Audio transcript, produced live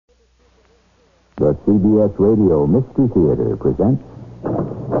The CBS Radio Mystery Theater presents...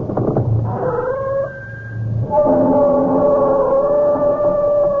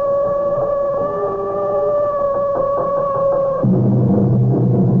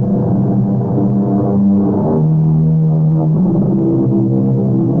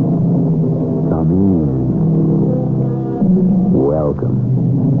 Come in. Welcome.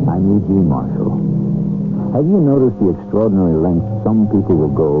 I'm Eugene Marshall. Have you noticed the extraordinary lengths some people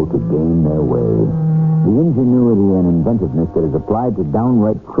will go to gain their way? The ingenuity and inventiveness that is applied to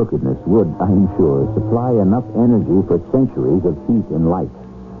downright crookedness would, I am sure, supply enough energy for centuries of heat and light.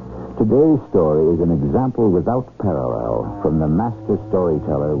 Today's story is an example without parallel from the master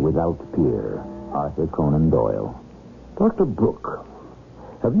storyteller without peer, Arthur Conan Doyle. Dr. Brooke,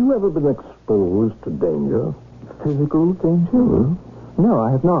 have you ever been exposed to danger? Physical danger? No,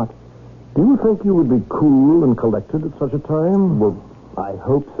 I have not. Do you think you would be cool and collected at such a time? Well, I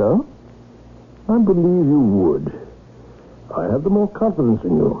hope so. I believe you would. I have the more confidence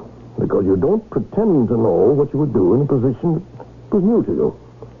in you because you don't pretend to know what you would do in a position that was new to you.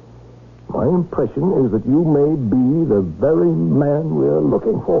 My impression is that you may be the very man we're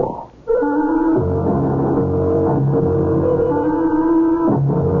looking for.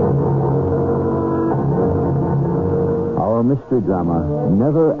 Our mystery drama,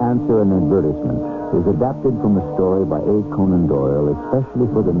 Never Answer an Advertisement, is adapted from a story by A. Conan Doyle, especially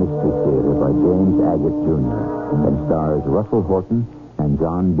for the Mystery Theater by James Agate, Jr., and stars Russell Horton and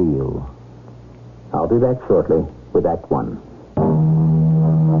John Beale. I'll be back shortly with Act One.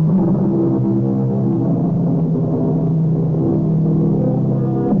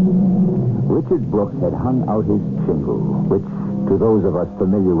 Richard Brooks had hung out his shingle, which, to those of us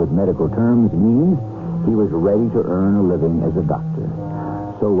familiar with medical terms, means he was ready to earn a living as a doctor.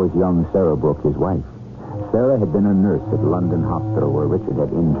 So was young Sarah Brooke, his wife. Sarah had been a nurse at London Hospital where Richard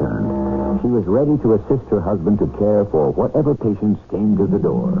had interned. She was ready to assist her husband to care for whatever patients came to the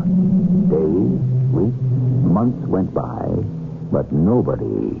door. Days, weeks, months went by, but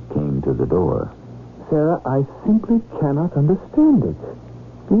nobody came to the door. Sarah, I simply cannot understand it.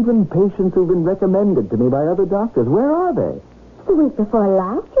 Even patients who've been recommended to me by other doctors, where are they? The week before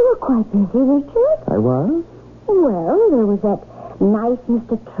last, you were quite busy, Richard. I was? Well, there was that nice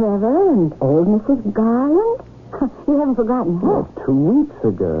Mr. Trevor and old Mrs. Garland. You haven't forgotten her. 2 weeks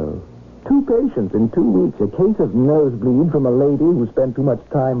ago. 2 patients in 2 weeks. A case of nosebleed from a lady who spent too much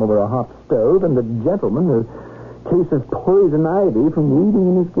time over a hot stove, and a gentleman, a case of poison ivy from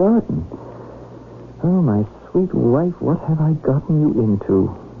weeding in his garden. Oh, my sweet wife, what have I gotten you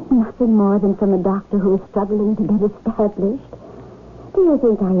into? Nothing more than from a doctor who is struggling to get established. Do you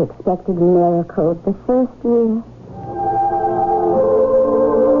think I expected miracles the first year?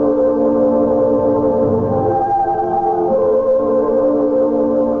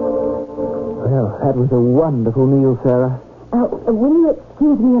 Well, that was a wonderful meal, Sarah. Will you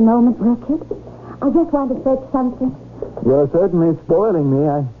excuse me a moment, Richard? I just want to fetch something. You're certainly spoiling me.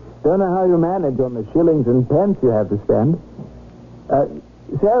 I don't know how you manage on the shillings and pence you have to spend.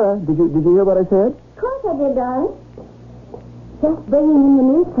 Sarah, did you hear what I said? Of course I did, darling. Just bringing in the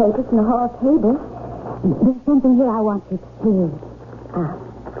newspapers from the hall table. There's something here I want you to see.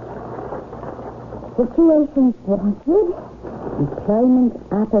 Situations wanted, employment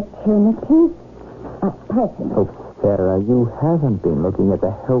opportunities, persons. Oh, Sarah, you haven't been looking at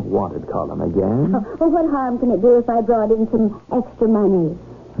the help wanted column again. Well, what harm can it do if I brought in some extra money?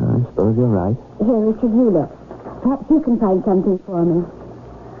 I suppose you're right. Here, Richard, you look. Perhaps you can find something for me.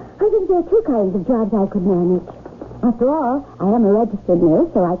 I think there are 2 kinds of jobs I could manage. After all, I am a registered nurse,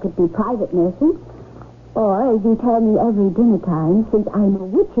 so I could be private nursing. Or, as you tell me every dinner time, since I'm a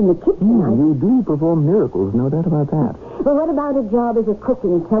witch in the kitchen, You do perform miracles, no doubt about that. Well, what about a job as a cook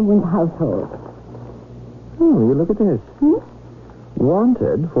in someone's household? Oh, you look at this.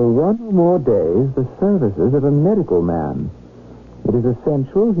 Wanted for 1 or more days the services of a medical man. It is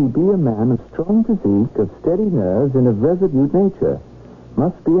essential he be a man of strong physique, of steady nerves, and of resolute nature.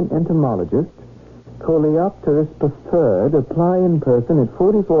 Must be an entomologist. Coleopterist preferred. Apply in person at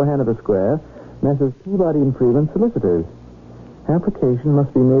 44 Hanover Square, Messrs. Peabody and Freeman, solicitors. Application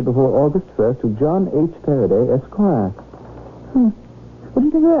must be made before August 1st to John H. Faraday, Esquire. What do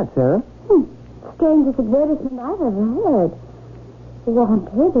you think of that, Sarah? Strangest advertisement I've ever heard.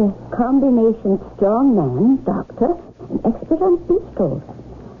 Wanted a combination strong man, doctor, and expert on beetles.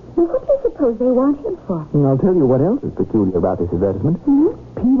 Now, what do you suppose they want him for? I'll tell you what else is peculiar about this advertisement.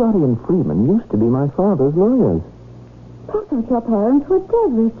 Peabody and Freeman used to be my father's lawyers. I thought your parents were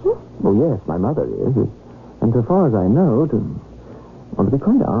dead, Richard. Oh, yes, my mother is. And so far as I know, to be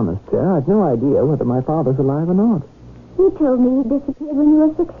quite honest, Sarah, I've no idea whether my father's alive or not. You told me he disappeared when you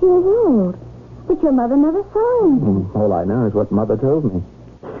were 6 years old. But your mother never saw him. All I know is what Mother told me.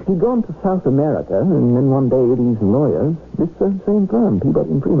 He'd gone to South America, and then one day these lawyers, this same firm,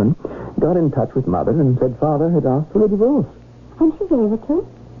 Peabody and Freeman, got in touch with Mother and said Father had asked for a divorce. And she gave it to him?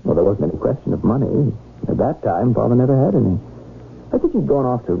 Well, there wasn't any question of money. At that time, Father never had any. I think he'd gone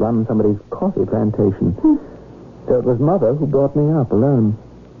off to run somebody's coffee plantation. So it was Mother who brought me up alone.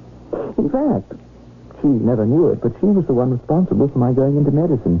 In fact, she never knew it, but she was the one responsible for my going into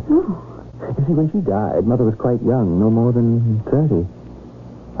medicine. Oh. You see, when she died, Mother was quite young, no more than 30.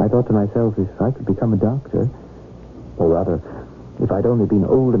 I thought to myself, if I could become a doctor, or rather, if I'd only been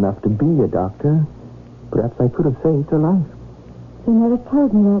old enough to be a doctor, perhaps I could have saved her life. You never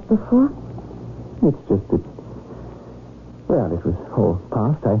told me that before. It's just that, well, it was all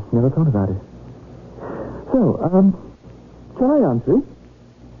past. I never thought about it. So, shall I answer it?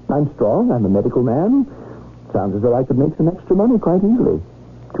 I'm strong. I'm a medical man. Sounds as though I could make some extra money quite easily.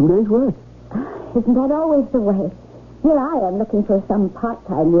 2 days' work. Isn't that always the way? Here I am looking for some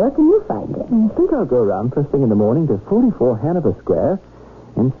part-time work, and you find it. I think I'll go around first thing in the morning to 44 Hanover Square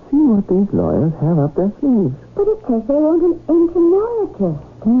and see what these lawyers have up their sleeves. But it says they want an entomologist.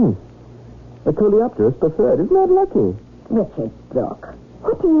 Yes. A coleopterist preferred. Isn't that lucky? Richard Brooke,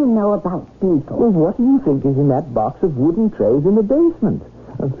 what do you know about beetles? Well, what do you think is in that box of wooden trays in the basement?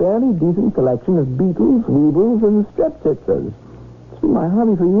 A fairly decent collection of beetles, weevils, and strepsitters. It's been my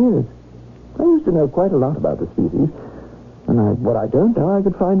hobby for years. I used to know quite a lot about the species. And what I don't know, I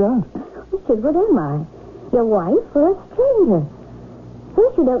could find out. Richard, what am I? Your wife or a stranger?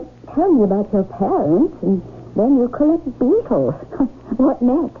 First you don't tell me about your parents, and then you collect beetles. What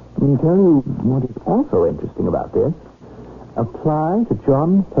next? Let me tell you what is also interesting about this. Apply to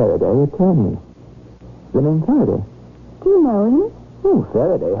John Faraday, attorney. The name Faraday. Do you know him? Oh,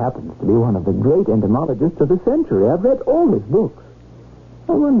 Faraday happens to be one of the great entomologists of the century. I've read all his books.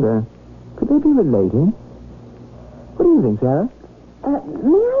 I wonder, could they be related? What do you think, Sarah?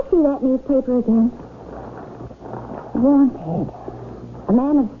 May I see that newspaper again? Wanted. A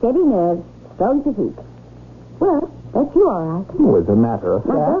man of steady nerves, strong physique. Well, that's you, all right. Oh, as a matter of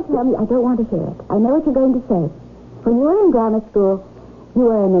fact... Now, don't tell me. I don't want to hear it. I know what you're going to say. When you were in grammar school, you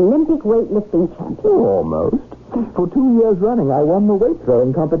were an Olympic weightlifting champion. Oh, almost. For 2 years running, I won the weight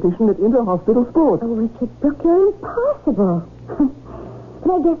throwing competition at Inter-Hospital Sports. Oh, Richard Brooke, you're impossible.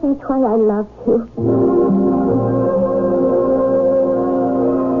 But I guess that's why I love you.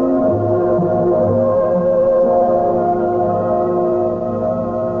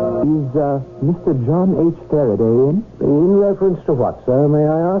 Is Mr. John H. Faraday in? In reference to what, sir, may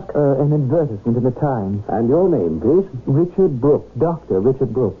I ask? An advertisement in the Times. And your name, please? Richard Brooke. Dr.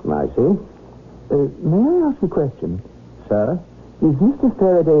 Richard Brooke. I see. May I ask a question? Sir? Is Mr.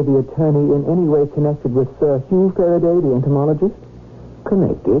 Faraday the attorney in any way connected with Sir Hugh Faraday, the entomologist?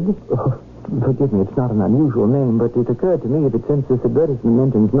 Connected? Oh, forgive me, it's not an unusual name, but it occurred to me that since this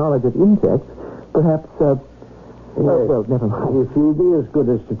advertisement mentions knowledge of insects, perhaps, well, never mind. If you'll be as good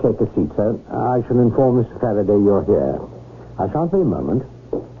as to take a seat, sir, I shall inform Mr. Faraday you're here. I shan't be a moment.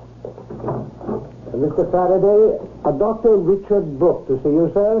 Mr. Faraday, Dr. Richard Brooke to see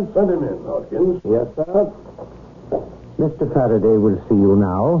you, sir. Send him in, Hodgkins. Yes, sir. Mr. Faraday will see you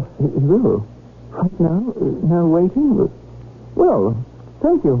now. He will? Right now? Now waiting? Well,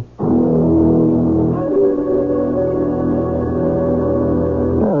 thank you.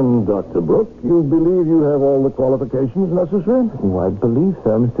 And, Dr. Brooke, you believe you have all the qualifications necessary? Oh, I believe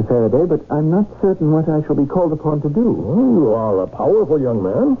so, Mr. Faraday, but I'm not certain what I shall be called upon to do. Well, you are a powerful young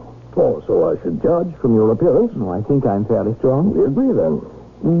man. Oh, so I should judge from your appearance. No, I think I'm fairly strong. We agree, then.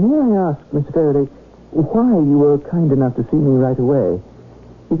 May I ask, Mr. Faraday, why you were kind enough to see me right away?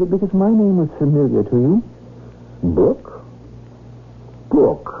 Is it because my name was familiar to you? Brooke?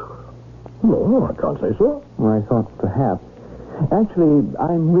 Brooke? No, I can't say so. Well, I thought perhaps. Actually,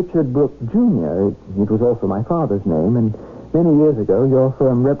 I'm Richard Brooke, Jr. It was also my father's name, and many years ago, your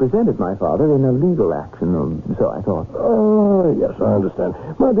firm represented my father in a legal action, or so I thought. Oh, yes, I understand.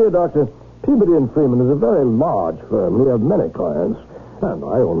 My dear doctor, Peabody and Freeman is a very large firm. We have many clients, and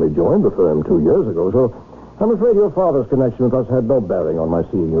I only joined the firm 2 years ago, so I'm afraid your father's connection with us had no bearing on my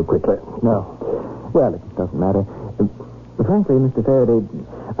seeing you quickly. No. Well, it doesn't matter. Frankly, Mr. Faraday,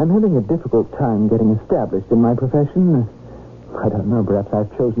 I'm having a difficult time getting established in my profession. I don't know, perhaps I've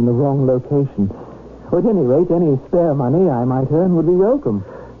chosen the wrong location. Or at any rate, any spare money I might earn would be welcome.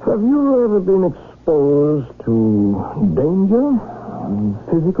 Have you ever been exposed to danger?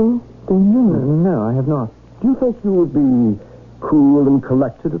 Physical danger? No, I have not. Do you think you would be cool and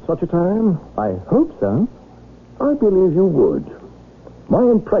collected at such a time? I hope so. I believe you would. My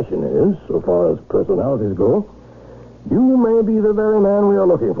impression is, so far as personalities go, you may be the very man we are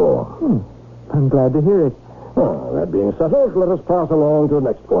looking for. I'm glad to hear it. Well, that being settled, let us pass along to the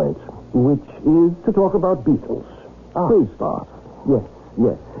next point, which is to talk about beetles. Please start. Yes.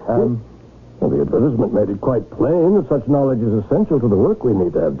 Well, the advertisement made it quite plain that such knowledge is essential to the work we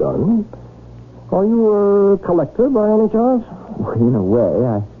need to have done. Are you a collector by any chance? Well, in a way,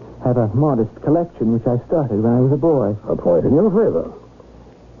 I have a modest collection which I started when I was a boy. A point in your favor.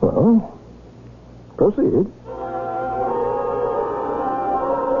 Well, proceed.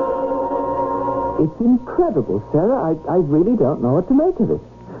 It's incredible, Sarah. I really don't know what to make of it.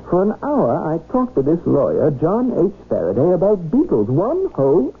 For an hour, I talked to this lawyer, John H. Faraday, about beetles. 1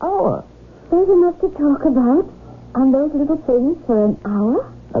 whole hour. There's enough to talk about on those little things for an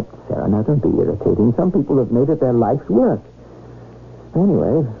hour? Sarah, now don't be irritating. Some people have made it their life's work.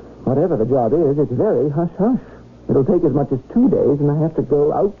 Anyway, whatever the job is, it's very hush-hush. It'll take as much as 2 days, and I have to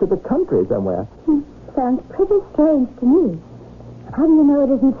go out to the country somewhere. Sounds pretty strange to me. How do you know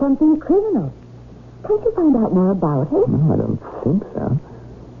it isn't something criminal? Can't you find out more about it? No, I don't think so.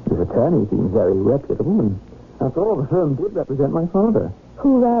 His attorney seems very reputable, and after all, the firm did represent my father.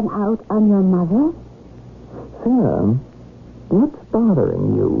 Who ran out on your mother? Sarah, what's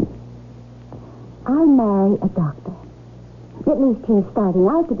bothering you? I marry a doctor. At least he's starting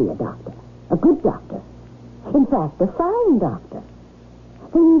out to be a doctor. A good doctor. In fact, a fine doctor.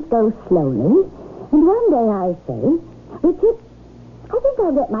 Things go slowly, and one day I say, Richard, I think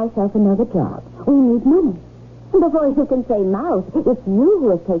I'll get myself another job. We need money. And before you can say mouse, it's you who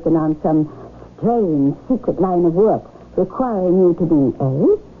has taken on some strange, secret line of work requiring you to be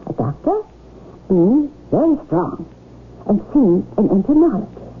A, a doctor, B, very strong, and C, an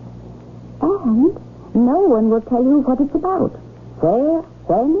entomologist. And no one will tell you what it's about, where,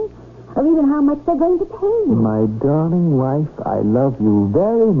 when, or even how much they're going to pay you. My darling wife, I love you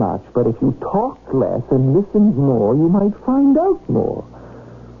very much, but if you talked less and listened more, you might find out more.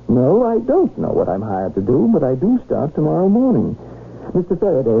 No, I don't know what I'm hired to do, but I do start tomorrow morning. Mr.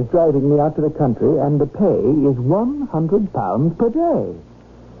 Faraday is driving me out to the country, and the pay is £100 per day.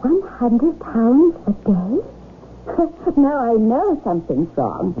 £100 a day? Now I know something's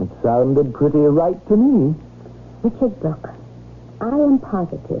wrong. It sounded pretty right to me. Richard Brooke, I am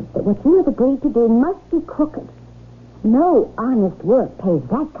positive that what you have agreed to do must be crooked. No honest work pays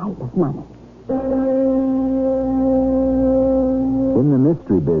that kind of money. In the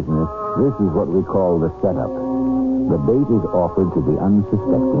mystery business, this is what we call the setup. The bait is offered to the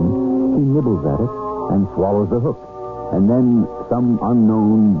unsuspecting. He nibbles at it and swallows the hook. And then some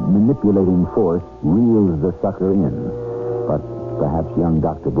unknown manipulating force reels the sucker in. But perhaps young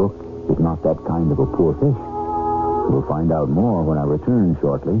Dr. Brooke is not that kind of a poor fish. We'll find out more when I return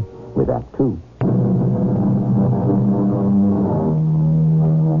shortly with Act 2.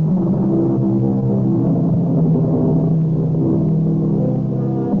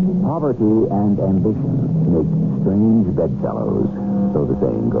 Poverty and ambition make strange bedfellows, so the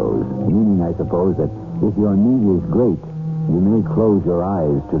saying goes. Meaning, I suppose, that if your need is great, you may close your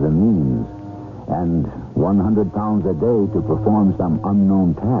eyes to the means. And £100 a day to perform some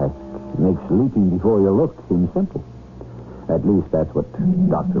unknown task makes leaping before you look seem simple. At least that's what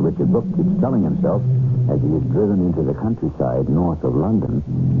Dr. Richard Brooke keeps telling himself as he is driven into the countryside north of London.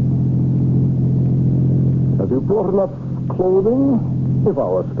 Have you brought enough clothing? If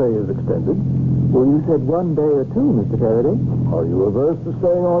our stay is extended. Well, you said 1 day or 2, Mr. Faraday. Are you averse to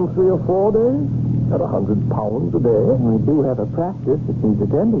staying on 3 or 4 days? At £100 a day? We do have a practice that needs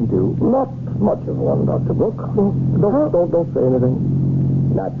attending to. Not much of one, Dr. Brooke. Don't say anything.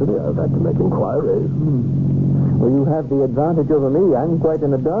 Naturally, I've had to make inquiries. Well, you have the advantage over me. I'm quite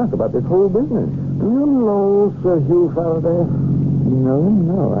in the dark about this whole business. Do you know Sir Hugh Faraday?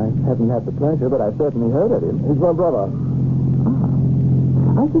 No, I haven't had the pleasure, but I've certainly heard of him. He's my brother.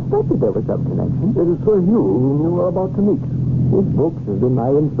 I suspected there was some connection. It is Sir Hugh whom you are about to meet. His books have been my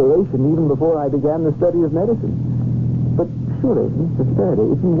inspiration even before I began the study of medicine. But surely, Mr.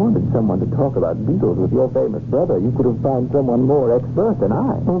 Faraday, if you wanted someone to talk about beetles with your famous brother, you could have found someone more expert than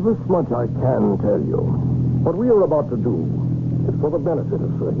I. Well, this much I can tell you. What we are about to do is for the benefit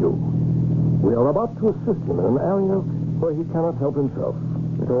of Sir Hugh. We are about to assist him in an area where he cannot help himself.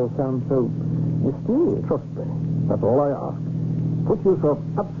 It all sounds so mysterious. Trust me. That's all I ask. Put yourself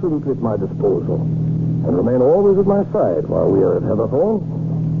absolutely at my disposal and remain always at my side while we are at Heatherthorne.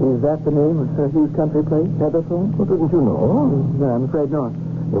 Is that the name of Sir Hugh's country place, Heatherthorne? Well, didn't you know? No, I'm afraid not.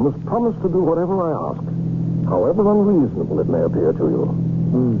 You must promise to do whatever I ask, however unreasonable it may appear to you.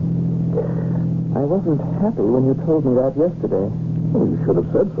 I wasn't happy when you told me that yesterday. Well, you should have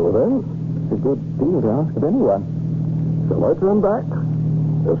said so then. It's a good deal to ask of anyone. Shall I turn back?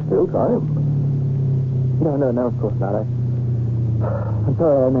 There's still time. No, of course not. I'm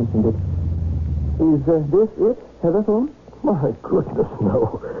sorry I mentioned it. Is this it, Heatherthorne? My goodness,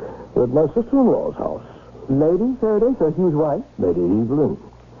 no. We're at my sister-in-law's house. Lady Faraday, Sir Hugh's wife? Lady Evelyn.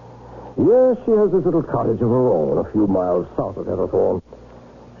 Yes, she has this little cottage of her own a few miles south of Heatherthorne.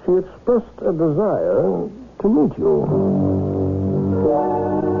 She expressed a desire to meet you.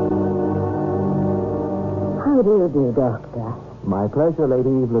 How do you do, Doctor? My pleasure, Lady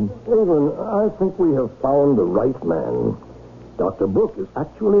Evelyn. Evelyn, I think we have found the right man. Dr. Brooke is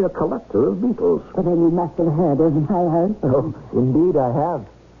actually a collector of beetles. But then you must have heard of my house. Oh, indeed I have.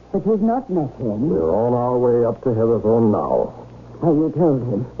 But you've not met him. We're on our way up to Heatherthorne now. Have you told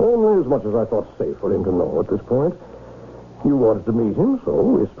him? Only as much as I thought safe for him to know at this point. You wanted to meet him, so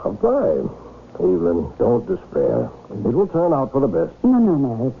we stopped by. Evelyn, don't despair. It will turn out for the best.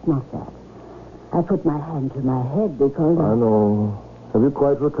 No, it's not that. I put my hand to my head because I know. Have you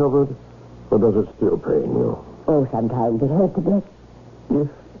quite recovered? Or does it still pain you? Oh, sometimes it hurts a bit. If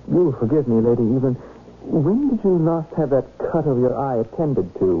you'll forgive me, Lady Evelyn, when did you last have that cut of your eye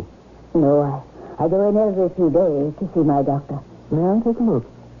attended to? No, I go in every few days to see my doctor. May I take a look?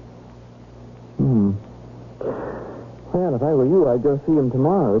 Well, if I were you, I'd go see him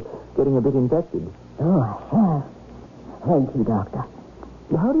tomorrow. It's getting a bit infected. Oh, I have. Thank you, Doctor.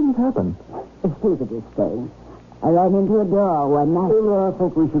 How did it happen? The stupidest thing. I ran into a door one night. Well, I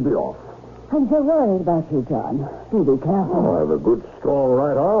think we should be off. I'm so worried about you, John. Do be careful. I have a good, strong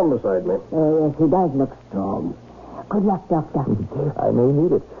right arm beside me. Yes, he does look strong. Good luck, Doctor. I may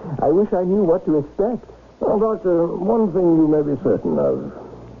need it. I wish I knew what to expect. Well, Doctor, one thing you may be certain of.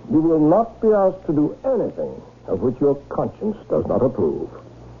 You will not be asked to do anything of which your conscience does not approve.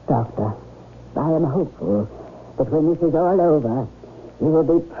 Doctor, I am hopeful that when this is all over, you will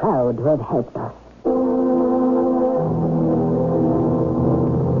be proud to have helped us.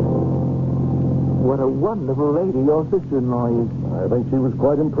 What a wonderful lady your sister-in-law is. I think she was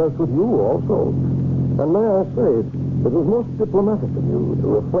quite impressed with you also. And may I say, it was most diplomatic of you to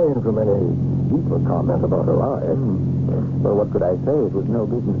refrain from any deeper comment about her eye. Well, what could I say? It was no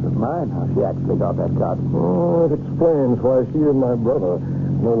business of mine how she actually got that cut. Oh, it explains why she and my brother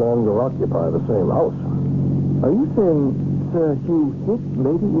no longer occupy the same house. Are you saying Sir Hugh hit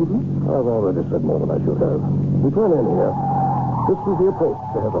Lady Evelyn? I've already said more than I should have. We turn in here. This is the approach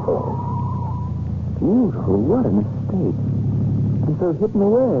to Heatherthorne. Beautiful. What a mistake. And so hidden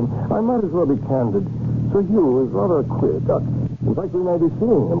away. I might as well be candid. Sir Hugh is rather a queer duck. In fact, we may be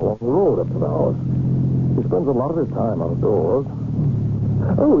seeing him along the road up to the house. He spends a lot of his time outdoors.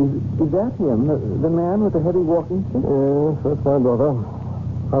 Oh, is that him? The man with the heavy walking stick? Yes, that's my brother.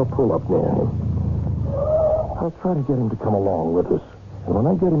 I'll pull up near him. I'll try to get him to come along with us. And when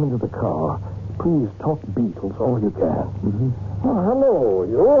I get him into the car, please talk beetles all you can. Oh, hello,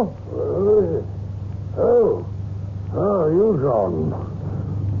 you. You, John.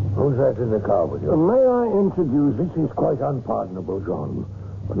 Who's that in the car with you? May I introduce... This is quite unpardonable, John.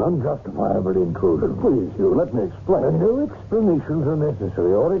 An unjustifiable intrusion. Please, Hugh, let me explain. No explanations are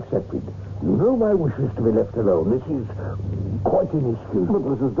necessary or accepted. You know my wishes to be left alone. This is quite inexcusable.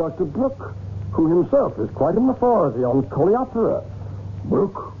 But this is Dr. Brooke, who himself is quite an authority on coleoptera.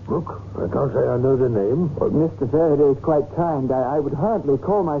 Brooke? I can't say I know the name. Well, Mr. Faraday is quite kind. I would hardly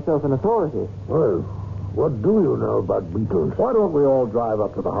call myself an authority. Well, what do you know about beetles? Why don't we all drive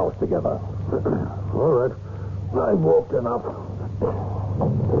up to the house together? All right. I've walked enough.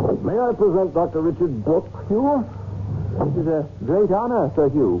 May I present Dr. Richard Brooke, Hugh? This is a great honor, Sir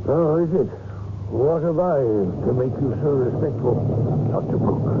Hugh. Oh, is it? What have I to make you so respectful? Dr.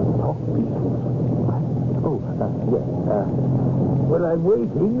 Brooke, talk beetles. Yes. Well, I'm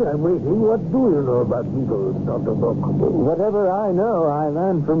waiting. What do you know about beetles, Dr. Brooke? Whatever I know, I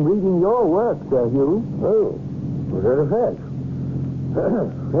learned from reading your work, Sir Hugh. Oh, was that a fact?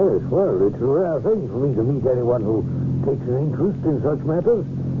 Yes, well, it's a rare thing for me to meet anyone who takes an interest in such matters.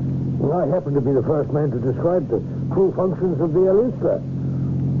 Well, I happen to be the first man to describe the true functions of the Elistra.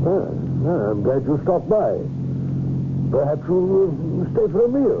 I'm glad you stopped by. Perhaps you'll stay for a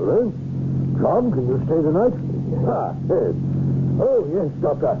meal, eh? John, can you stay the night? Yes. Oh, yes,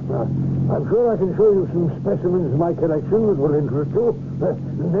 Doctor. I'm sure I can show you some specimens of my collection that will interest you.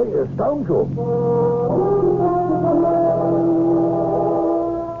 Nay, astound you.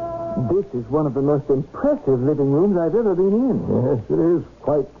 This is one of the most impressive living rooms I've ever been in. Yes, it is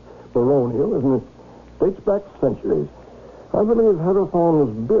quite baronial, isn't it? Dates back centuries. I believe Heatherthorne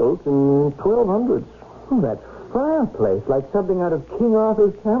was built in 1200s. Oh, that fireplace, like something out of King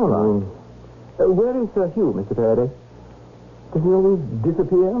Arthur's Camelot. Where is Sir Hugh, Mr. Faraday? Does he always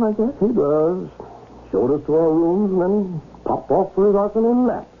disappear like that? He does. Showed us to our rooms and then popped off for his afternoon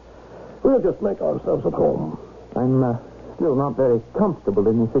nap. We'll just make ourselves at home. I'm still not very comfortable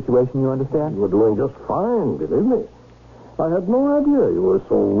in this situation, you understand? You were doing just fine, believe me. I had no idea you were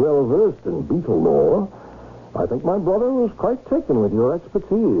so well-versed in beetle lore. I think my brother was quite taken with your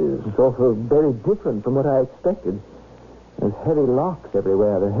expertise. It's also very different from what I expected. There's heavy locks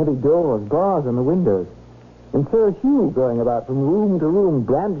everywhere. There are heavy doors, bars on the windows. And Sir Hugh going about from room to room,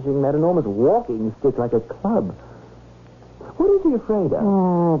 brandishing that enormous walking stick like a club. What is he afraid of?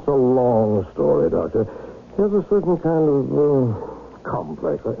 Oh, it's a long story, Doctor. He has a certain kind of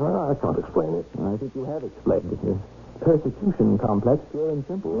complex. I can't explain it. I think you have explained it. His persecution complex, pure and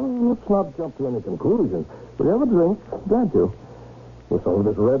simple. Well, let's not jump to any conclusions. Will you have a drink? Glad to. With some of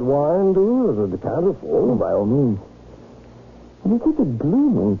this red wine, do you? Is a decanter full? By all means. And it's such a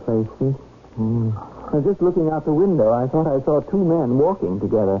gloomy place, see? I was just looking out the window. I thought I saw two men walking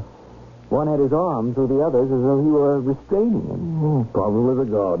together. One had his arm through the others as though he were restraining him. Probably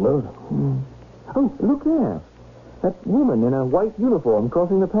the gardeners. Oh, look there. That woman in a white uniform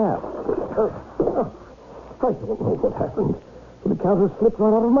crossing the path. I don't know what happened. The decanter slipped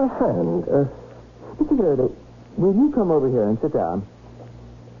right out of my hand. Mr. Faraday, will you come over here and sit down?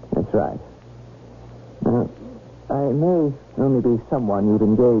 That's right. I may only be someone you've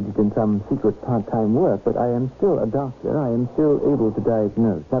engaged in some secret part-time work, but I am still a doctor. I am still able to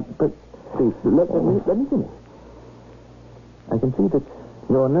diagnose. Now, but please, let me finish. I can see that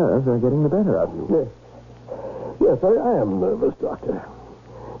your nerves are getting the better of you. Yes, I am nervous, Doctor.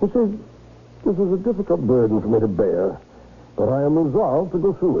 You see, this is a difficult burden for me to bear, but I am resolved to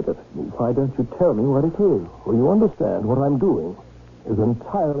go through with it. Why don't you tell me what it is? Well, you understand what I'm doing is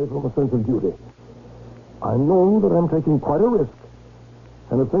entirely from a sense of duty. I know that I'm taking quite a risk,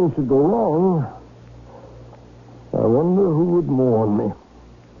 and if things should go wrong, I wonder who would mourn me.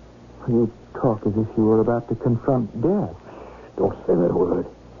 You talk as if you were about to confront death. Don't say that word.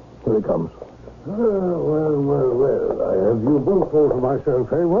 Here he comes. Well. I have you both all to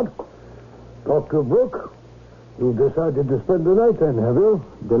myself, eh, what? Dr. Brooke, you've decided to spend the night then, have you?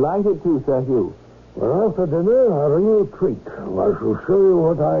 Delighted to, Sir Hugh. Well, after dinner, I'll bring you a treat. I shall show you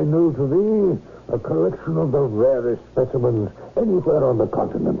what I know to be a collection of the rarest specimens anywhere on the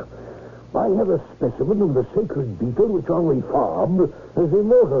continent. I have a specimen of the sacred beetle which Henri Fabre has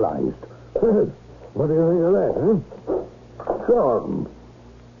immortalized. What do you think of that, eh? Charmed.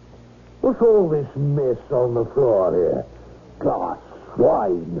 What's all this mess on the floor here? Glass,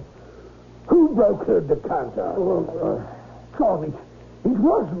 wine. Who broke the decanter? John, it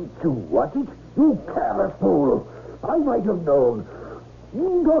wasn't you, was it? You careless fool. I might have known.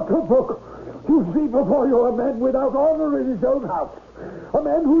 Dr. Brooke, you see before you a man without honor in his own house. A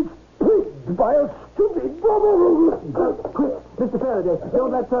man who's plagued by a stupid brother. Quick, Mr. Faraday,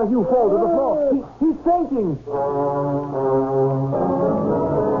 don't let Sir Hugh fall to the floor. He's fainting.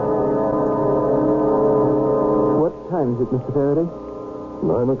 What time is it, Mr. Faraday?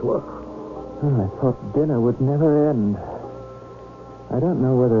 9 o'clock. I thought dinner would never end. I don't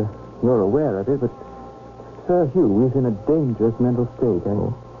know whether you're aware of it, but Sir Hugh is in a dangerous mental state.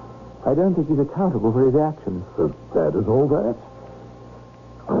 I don't think he's accountable for his actions. As bad as all that?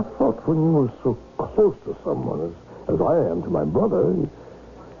 I thought when you were so close to someone as I am to my brother,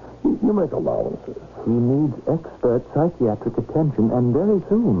 you make allowances. He needs expert psychiatric attention, and very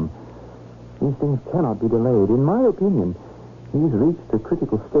soon. These things cannot be delayed. In my opinion, he's reached a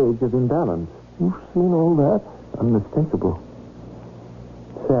critical stage of imbalance. You've seen all that? Unmistakable.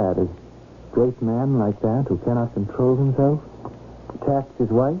 Sad, a great man like that who cannot control himself, attacks his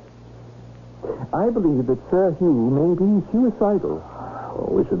wife. I believe that Sir Hugh may be suicidal. Oh,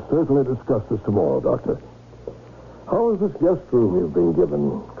 we should certainly discuss this tomorrow, Doctor. How is this guest room you've been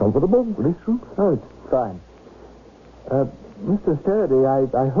given? Comfortable? This room? Oh, it's fine. Mr. Faraday,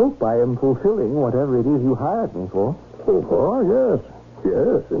 I hope I am fulfilling whatever it is you hired me for. So far, yes.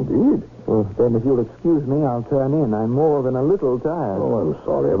 Yes, indeed. Well, then if you'll excuse me, I'll turn in. I'm more than a little tired. Oh, I'm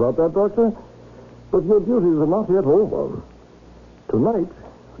sorry about that, Doctor. But your duties are not yet over. Tonight,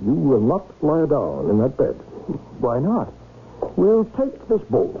 you will not lie down in that bed. Why not? We'll take this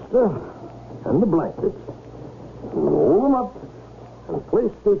bolster and the blankets, roll them up, and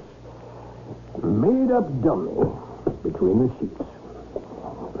place this made-up dummy between the sheets.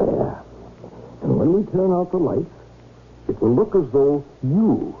 There. And when we turn out the lights, it will look as though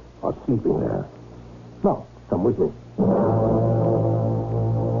you are sleeping there. Now, come with me.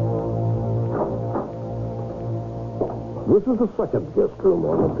 This is the second guest room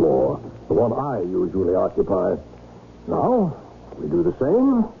on the floor, the one I usually occupy. Now, we do the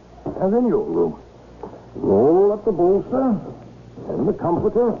same as in your room. Roll up the bolster and the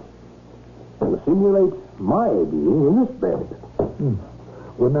comforter and simulate my being in this bed.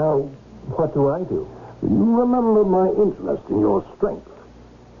 Well, now, what do I do? You remember my interest in your strength.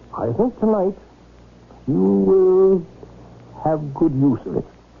 I think tonight you will have good use of it.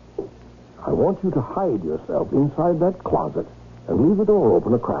 I want you to hide yourself inside that closet and leave the door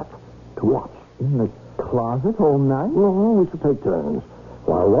open a crack to watch. In the closet all night? No, we should take turns.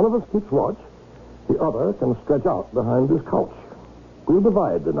 While one of us keeps watch, the other can stretch out behind this couch. We'll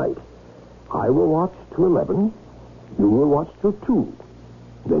divide the night. I will watch till 11. You will watch till 2.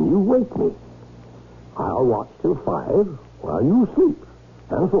 Then you wake me. I'll watch till 5 while you sleep,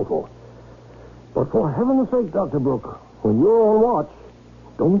 and so forth. But for heaven's sake, Dr. Brooke, when you're on watch,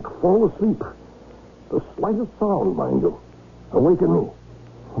 don't fall asleep. The slightest sound, mind you. Awaken me.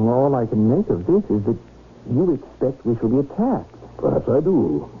 All I can make of this is that you expect we shall be attacked. Perhaps I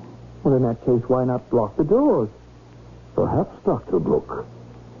do. Well, in that case, why not block the doors? Perhaps, Dr. Brooke,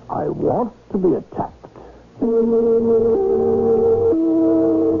 I want to be attacked.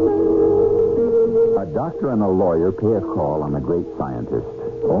 A doctor and a lawyer pay a call on a great scientist,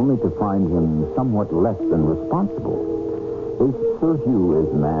 only to find him somewhat less than responsible. Is Sir Hugh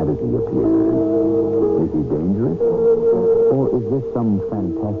as mad as he appears? Is he dangerous? Or is this some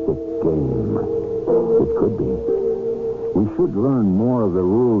fantastic game? It could be. We should learn more of the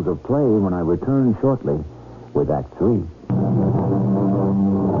rules of play when I return shortly with Act 3.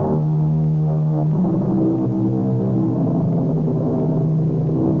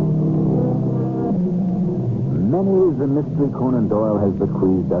 Many is the mystery Conan Doyle has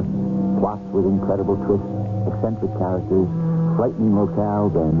bequeathed us. Plots with incredible twists, eccentric characters, frightening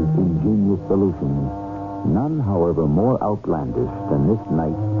locales, and ingenious solutions. None, however, more outlandish than this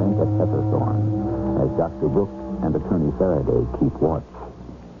night spent at Pepperthorn, as Dr. Brooke and Attorney Faraday keep watch.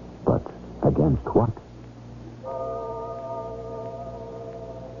 But against what?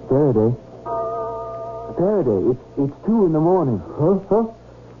 Faraday, it's 2 in the morning. Huh?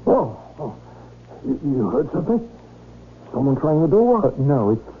 Oh. You heard something? Someone trying the door?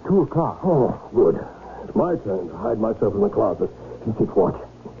 No, it's 2 o'clock. Oh, good. It's my turn to hide myself in the closet. You keep watch.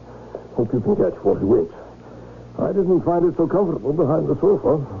 Hope you can catch 40 winks. I didn't find it so comfortable behind the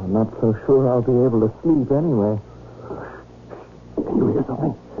sofa. I'm not so sure I'll be able to sleep anyway. Can you hear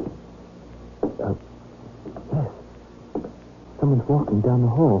something? Yes. Someone's walking down the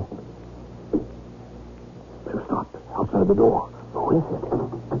hall. They've stopped outside the door. Who is it?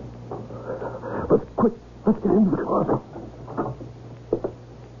 Quick, let's get into the closet.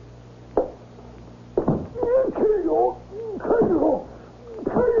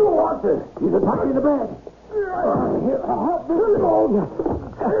 Kill you, Arthur. He's attacking the bed. Help me.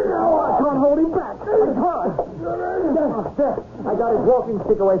 I can't hold him back. It's hard. There. I got his walking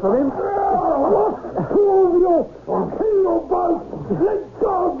stick away from him. Two of you. Kill you both. Let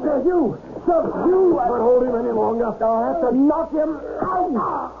go. You. I can't hold him any longer. I'll have to knock him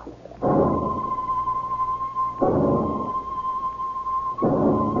out.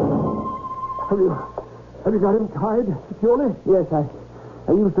 Have you got him tied securely? Yes, I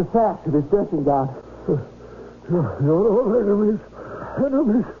used the sash of his dressing gown. You're all enemies.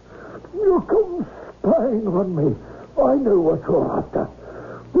 You come spying on me. I know what you're after.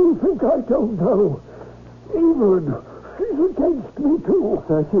 You think I don't know? Evelyn, she's against me, too.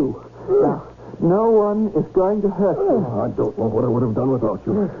 Sir Hugh, now, no one is going to hurt you. I don't know what I would have done without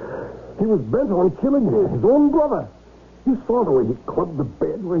you. He was bent on killing me, his own brother. You saw the way he clubbed the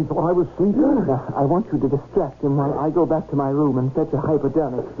bed where he thought I was sleeping. Now, I want you to distract him while I go back to my room and fetch a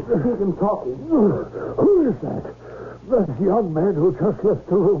hypodermic. Keep him talking. Who is that? That young man who just left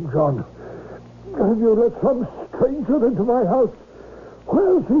the room, John. Have you let some stranger into my house?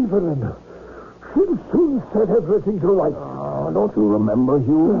 Where's Evelyn? She'll soon set everything to rights. Oh, don't you remember,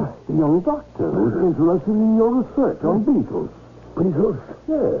 Hugh? The young doctor who's interested in your research on beetles. Beetles?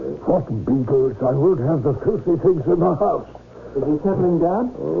 Yes. What beetles? I won't have the filthy things in the house. Is he settling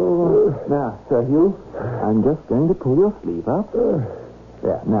down? Now, Sir Hugh, I'm just going to pull your sleeve up.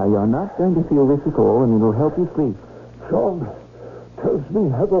 There. Now, you're not going to feel this at all, and it'll help you sleep. John tells me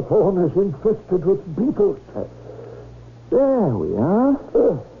Haverthorne is infested with beetles. There we are.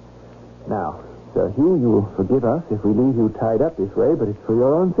 Now, Sir Hugh, you'll forgive us if we leave you tied up this way, but it's for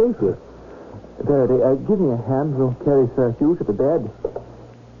your own safety. Faraday, give me a hand. We'll carry Sir Hugh to the bed.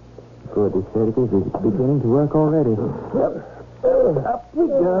 Good, this sedative is beginning to work already. Yep. Up we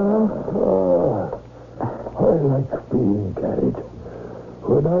go. I like being carried.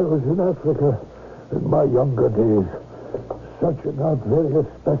 When I was in Africa, in my younger days, such not various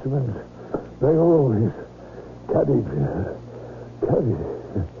specimens, they always carried.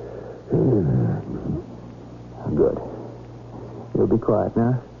 Good. You'll be quiet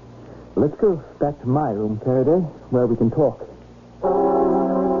now. Let's go back to my room, Faraday, where we can talk.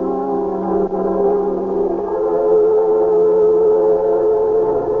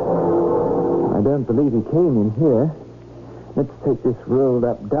 don't believe he came in here. Let's take this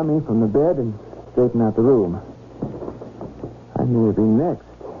rolled-up dummy from the bed and straighten out the room. I may have been next.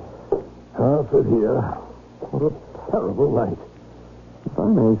 I'll sit here. What a terrible night. If I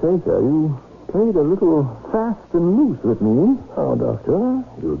may say so, you played a little fast and loose with me. Oh, Doctor,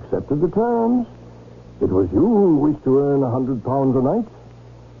 you accepted the terms. It was you who wished to earn £100 a night.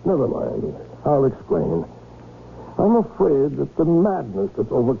 Never mind. I'll explain. I'm afraid that the madness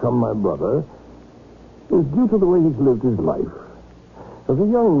that's overcome my brother is due to the way he's lived his life. As a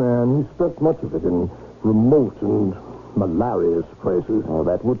young man, he spent much of it in remote and malarious places. Oh,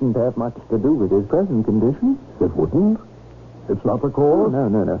 that wouldn't have much to do with his present condition. It wouldn't? It's not the cause?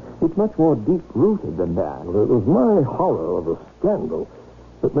 No. It's much more deep-rooted than that. Well, it was my horror of the scandal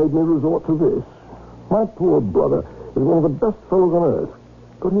that made me resort to this. My poor brother is one of the best fellows on earth,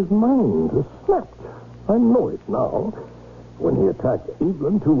 but his mind has snapped. I know it now. When he attacked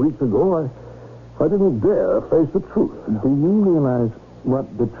Evelyn 2 weeks ago, I didn't dare face the truth. Do you realize what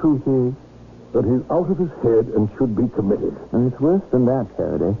the truth is? That he's out of his head and should be committed. And it's worse than that,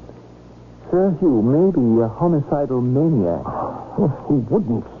 Faraday. Sir Hugh may be a homicidal maniac. He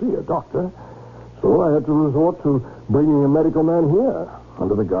wouldn't see a doctor. So I had to resort to bringing a medical man here,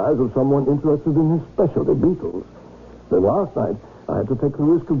 under the guise of someone interested in his specialty, beetles. Then last night, I had to take the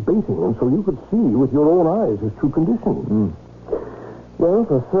risk of baiting him so you could see with your own eyes his true condition. Well,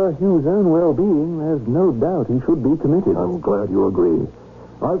 for Sir Hugh's own well-being, there's no doubt he should be committed. I'm glad you agree.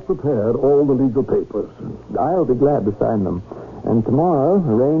 I've prepared all the legal papers. I'll be glad to sign them. And tomorrow,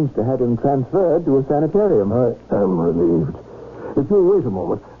 arrange to have him transferred to a sanitarium. I am relieved. If you'll wait a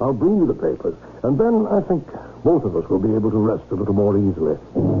moment, I'll bring you the papers. And then I think both of us will be able to rest a little more easily.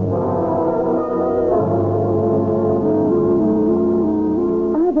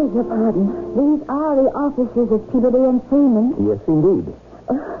 I beg your pardon. These are the offices of Peabody and Freeman. Yes, indeed.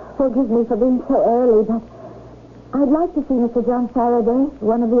 Forgive me for being so early, but I'd like to see Mr. John Faraday,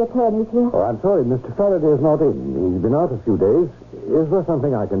 one of the attorneys here. Oh, I'm sorry. Mr. Faraday is not in. He's been out a few days. Is there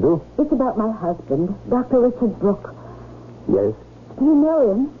something I can do? It's about my husband, Dr. Richard Brooke. Yes. Do you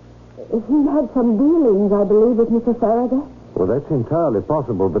know him? He had some dealings, I believe, with Mr. Faraday. Well, that's entirely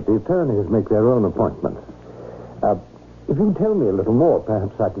possible, but the attorneys make their own appointments. If you tell me a little more,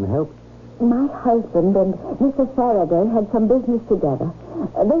 perhaps I can help. My husband and Mr. Faraday had some business together.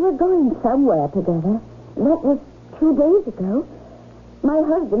 They were going somewhere together. That was 2 days ago. My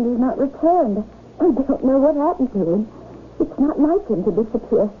husband has not returned. I don't know what happened to him. It's not like him to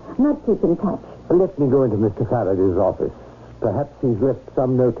disappear, not keep in touch. Let me go into Mr. Faraday's office. Perhaps he's left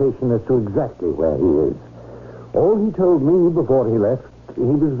some notation as to exactly where he is. All he told me before he left, he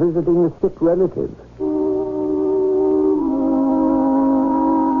was visiting a sick relative.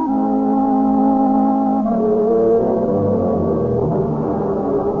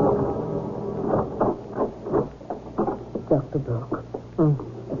 Dr. Brooke.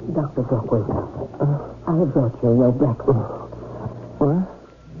 Dr. Brooke, wait up. I have brought you your breakfast. What?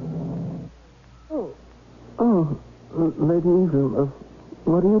 Oh, Lady Evelyn,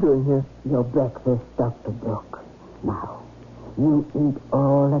 what are you doing here? Your breakfast, Dr. Brooke. Now, you eat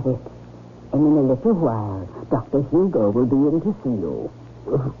all of it. And in a little while, Dr. Hugo will be in to see you.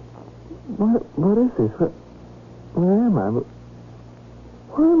 What is this? Where am I?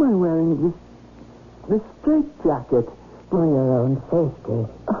 Why am I wearing this straitjacket? For your own safety.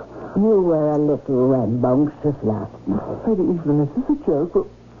 You were a little rambunctious last night. Lady Evelyn, is this a joke?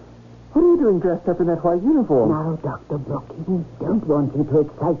 What are you doing dressed up in that white uniform? Now, Dr. Brooke, you don't want you to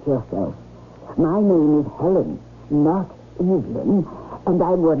excite yourself. My name is Helen, not Evelyn, and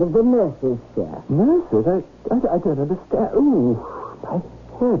I'm one of the nurses, sir. Nurses? I don't understand. Ooh, my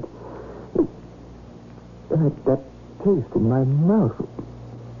head. That taste in my mouth.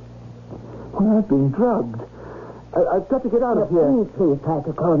 Well, I've been drugged. I've got to get out of here. Please try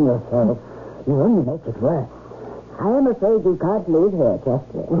to calm yourself. You only make it worse. I am afraid you can't leave here just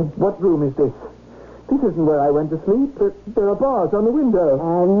yet. What room is this? This isn't where I went to sleep. There are bars on the window.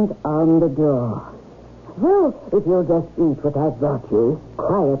 And on the door. Well, if you'll just eat what I've brought you,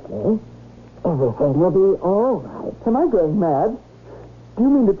 quietly, everything will be all right. Am I going mad? Do you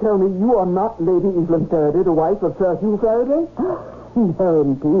mean to tell me you are not Lady Evelyn Faraday, the wife of Sir Hugh Faraday? No,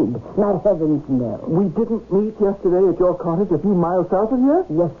 indeed. My heavens, no. We didn't meet yesterday at your cottage a few miles south of here?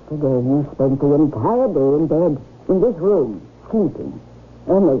 Yesterday you spent the entire day in bed, in this room, sleeping.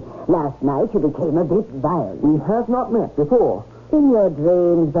 Only last night you became a bit violent. We have not met before. In your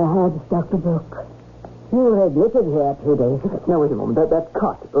dreams, perhaps, Dr. Brooke. You were admitted here 2 days ago. Now, wait a moment. That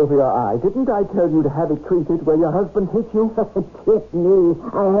cut over your eye, didn't I tell you to have it treated where your husband hit you? Dear me,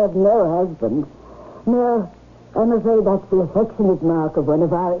 I have no husband. No, I'm afraid that's the affectionate mark of one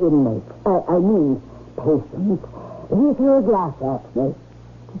of our inmates. Patients. He threw a glass at me.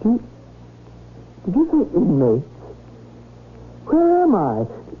 Did you say inmates? Where am I?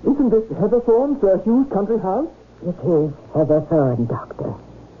 Isn't this Heatherthorne, Sir Hugh's country house? It is Heatherthorne, Doctor.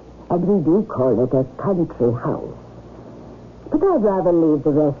 And we do call it a country house. But I'd rather leave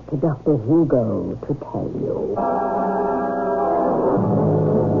the rest to Dr. Hugo to tell you.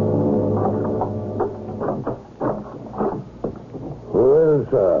 Well,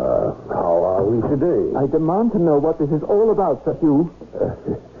 sir, how are we today? I demand to know what this is all about, Sir Hugh.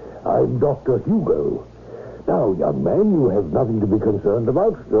 I'm Dr. Hugo. Now, young man, you have nothing to be concerned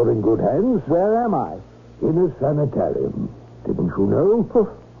about. You're in good hands. Where am I? In a sanitarium. Didn't you know?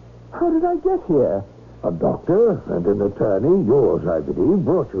 How did I get here? A doctor and an attorney, yours, I believe,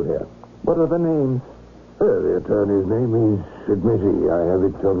 brought you here. What are the names? The attorney's name is, let me see, I have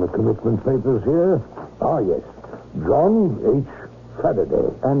it on the commitment papers here. Ah, yes, John H. Faraday.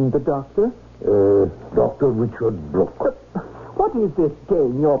 And the doctor? Dr. Richard Brooke. What is this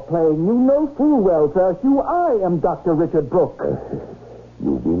game you're playing? You know full well, Sir Hugh, I am Dr. Richard Brooke.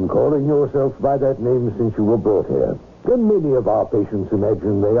 You've been calling yourself by that name since you were brought here. And many of our patients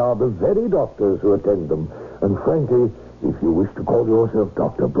imagine they are the very doctors who attend them. And frankly, if you wish to call yourself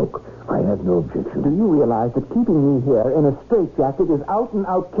Dr. Brooke, I have no objection. Do you realize that keeping me here in a straitjacket is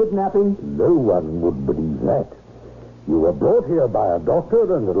out-and-out kidnapping? No one would believe that. You were brought here by a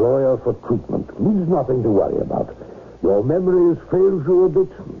doctor and a lawyer for treatment. There's nothing to worry about. Your memory has failed you a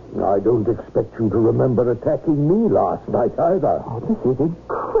bit. I don't expect you to remember attacking me last night either. Oh, this is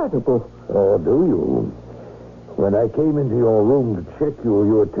incredible. Oh, do you? When I came into your room to check you,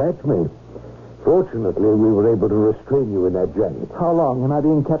 you attacked me. Fortunately, we were able to restrain you in that jacket. How long am I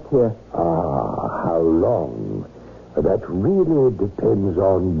being kept here? How long? That really depends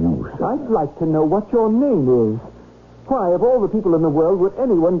on you, sir. I'd like to know what your name is. Why, of all the people in the world, would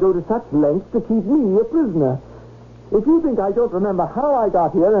anyone go to such lengths to keep me a prisoner? If you think I don't remember how I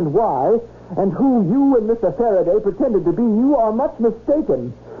got here and why, and who you and Mr. Faraday pretended to be, you are much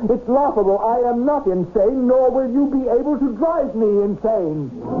mistaken. It's laughable. I am not insane, nor will you be able to drive me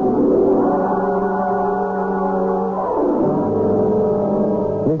insane.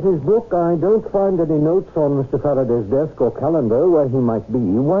 Mrs. Brooke, I don't find any notes on Mr. Faraday's desk or calendar where he might be.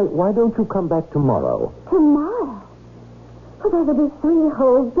 Why don't you come back tomorrow? Tomorrow? Well, that will be 3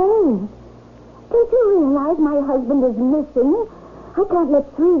 whole days. Don't you realize my husband is missing? I can't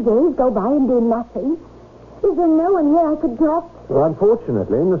let 3 days go by and do nothing. Is there no one here I could talk to? Well,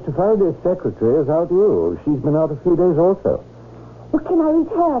 unfortunately, Mr. Faraday's secretary is out ill. She's been out a few days also. Well, can I reach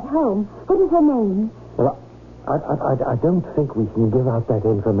her at home? What is her name? Well, I don't think we can give out that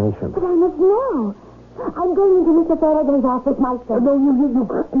information. But I must know. I'm going into Mr. Faraday's office myself. No, you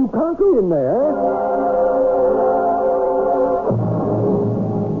can't go in there.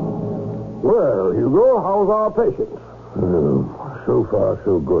 Well, Hugo, how's our patient? So far,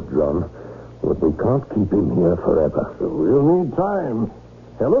 so good, John. But we can't keep him here forever. We'll need time.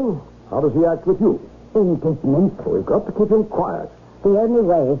 Helen, how does he act with you? Indignant. We've got to keep him quiet. The only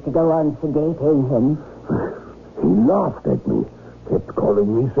way is to go on sedating him. He laughed at me, kept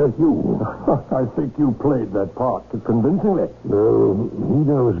calling me Sir Hugh. I think you played that part convincingly. No, he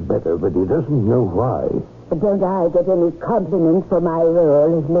knows better, but he doesn't know why. But don't I get any compliments for my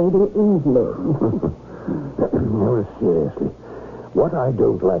role as Lady Evelyn? No, seriously. What I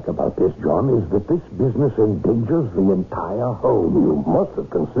don't like about this, John, is that this business endangers the entire home. You must have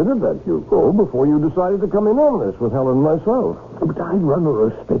considered that, Hugo, before you decided to come in on this with Helen and myself. But I run a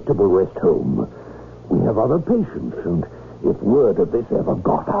respectable rest home. We have other patients, and if word of this ever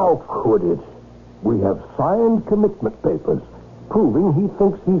got out... How could it? We have signed commitment papers proving he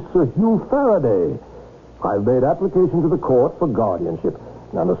thinks he's Sir Hugh Faraday. I've made application to the court for guardianship.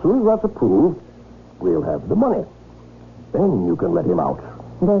 Now, as soon as that's approved, we'll have the money. Then you can let him out.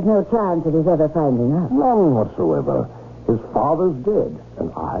 There's no chance of his ever finding out. None whatsoever. His father's dead,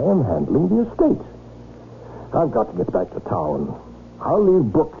 and I am handling the estate. I've got to get back to town. I'll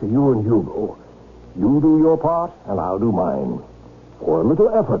leave Brooke to you and Hugo. You do your part, and I'll do mine. For a little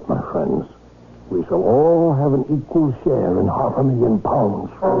effort, my friends, we shall all have an equal share in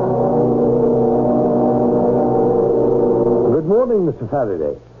 £500,000. Good morning, Mr.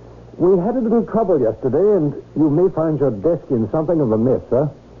 Faraday. We had a little trouble yesterday, and you may find your desk in something of a mess, sir.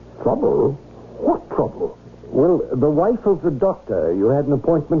 Trouble? What trouble? Well, the wife of the doctor you had an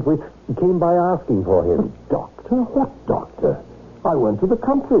appointment with came by asking for him. Doctor? What doctor? I went to the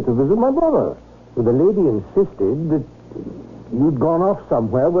country to visit my brother. Well, the lady insisted that you'd gone off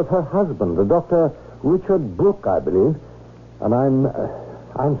somewhere with her husband, the Dr. Richard Brooke, I believe. And I'm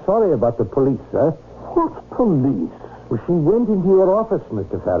sorry about the police, sir. What police? Well, she went into your office,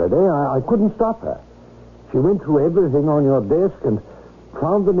 Mr. Faraday. I couldn't stop her. She went through everything on your desk and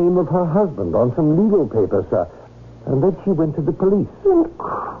found the name of her husband on some legal papers, sir. And then she went to the police.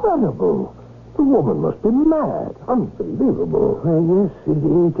 Incredible. The woman must be mad. Unbelievable. Well, yes, it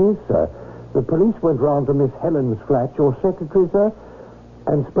is, sir. The police went round to Miss Helen's flat, your secretary, sir,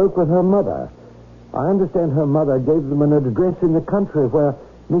 and spoke with her mother. I understand her mother gave them an address in the country where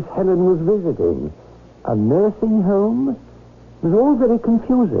Miss Helen was visiting. A nursing home? It was all very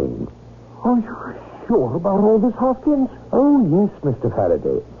confusing. Are you sure about all this, Hopkins? Oh, yes, Mr.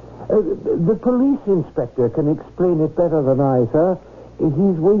 Faraday. The police inspector can explain it better than I, sir.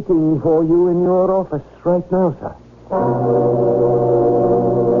 He's waiting for you in your office right now, sir.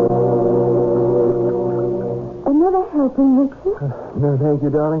 Another helping, Richard? No, thank you,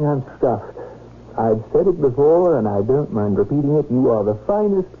 darling. I'm stuffed. I've said it before, and I don't mind repeating it. You are the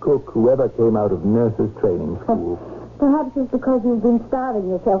finest cook who ever came out of nurses' training school. Perhaps it's because you've been starving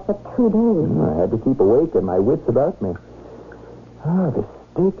yourself for 2 days. I had to keep awake and my wits about me. The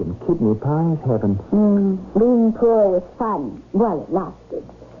steak and kidney pie is heaven. Being poor was fun. Well, it lasted.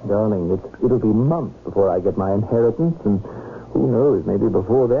 Darling, it'll be months before I get my inheritance, and who knows, maybe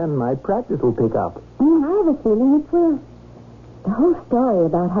before then my practice will pick up. I have a feeling it will. The whole story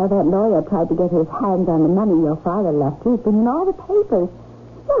about how that lawyer tried to get his hands on the money your father left you has been in all the papers.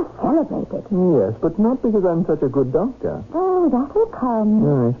 You're celebrated. Yes, but not because I'm such a good doctor. Oh, that will come.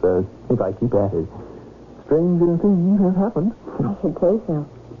 I suppose, if I keep at it. Stranger things have happened. I should say so.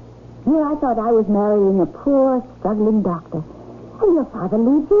 I thought I was marrying a poor, struggling doctor. And your father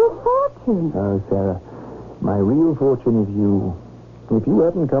leaves you a fortune. Oh, Sarah, my real fortune is you. If you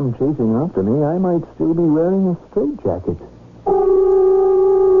hadn't come chasing after me, I might still be wearing a straitjacket.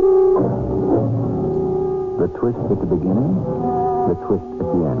 The twist at the beginning, the twist at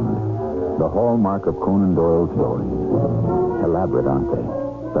the end. The hallmark of Conan Doyle's stories. Elaborate, aren't they?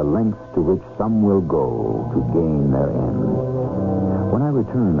 The lengths to which some will go to gain their ends. When I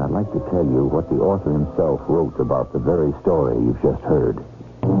return, I'd like to tell you what the author himself wrote about the very story you've just heard.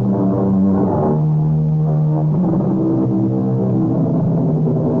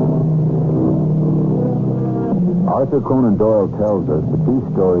 Arthur Conan Doyle tells us that these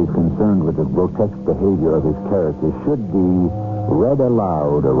stories concerned with the grotesque behavior of his characters should be read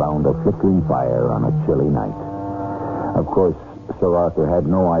aloud around a flickering fire on a chilly night. Of course, Sir Arthur had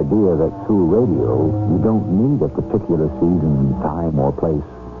no idea that through radio you don't need a particular season, time, or place.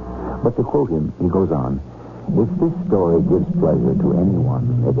 But to quote him, he goes on, "If this story gives pleasure to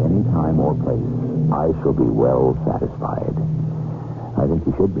anyone at any time or place, I shall be well satisfied." I think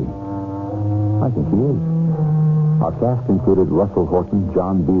he should be. I think he is. Our cast included Russell Horton,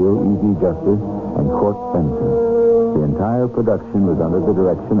 John Beale, E.G. Justice, and Court Benson. The entire production was under the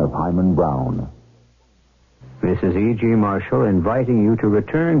direction of Hyman Brown. This is E.G. Marshall inviting you to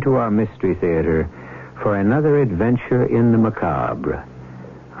return to our Mystery Theater for another adventure in the macabre.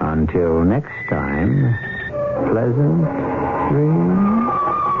 Until next time, pleasant dreams.